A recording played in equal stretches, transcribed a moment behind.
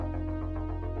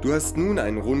Du hast nun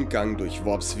einen Rundgang durch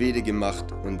Worpswede gemacht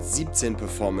und 17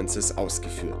 Performances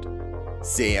ausgeführt.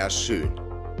 Sehr schön.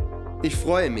 Ich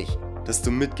freue mich, dass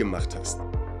du mitgemacht hast.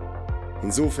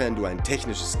 Insofern du ein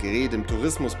technisches Gerät im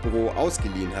Tourismusbüro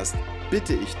ausgeliehen hast,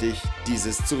 bitte ich dich,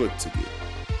 dieses zurückzugeben.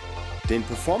 Den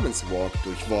Performance Walk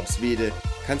durch Worpswede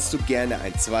kannst du gerne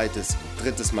ein zweites und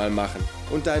drittes Mal machen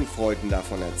und deinen Freunden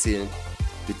davon erzählen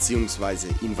bzw.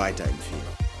 ihn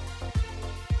weiterempfehlen.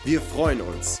 Wir freuen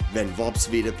uns, wenn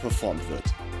Worpswede performt wird.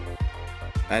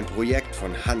 Ein Projekt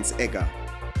von Hans Egger.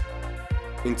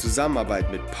 In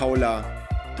Zusammenarbeit mit PAULA,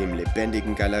 dem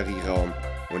lebendigen Galerieraum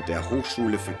und der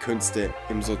Hochschule für Künste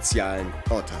im Sozialen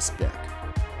Ottersberg.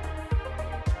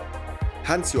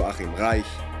 Hans-Joachim Reich,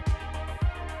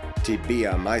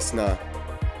 Tebea Meißner,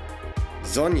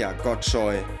 Sonja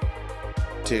Gottscheu,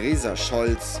 Theresa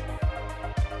Scholz,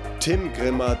 Tim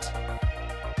Grimmert,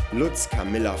 Lutz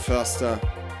Camilla Förster,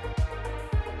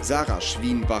 Sarah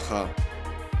Schwienbacher,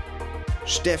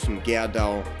 Steffen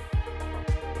Gehrdau,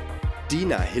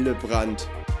 Dina Hillebrand,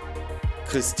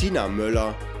 Kristina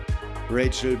Möller,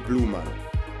 Rachel Blumann.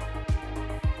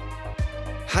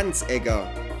 Hans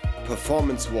Egger,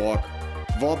 Performance Walk,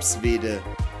 Worpswede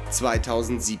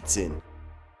 2017.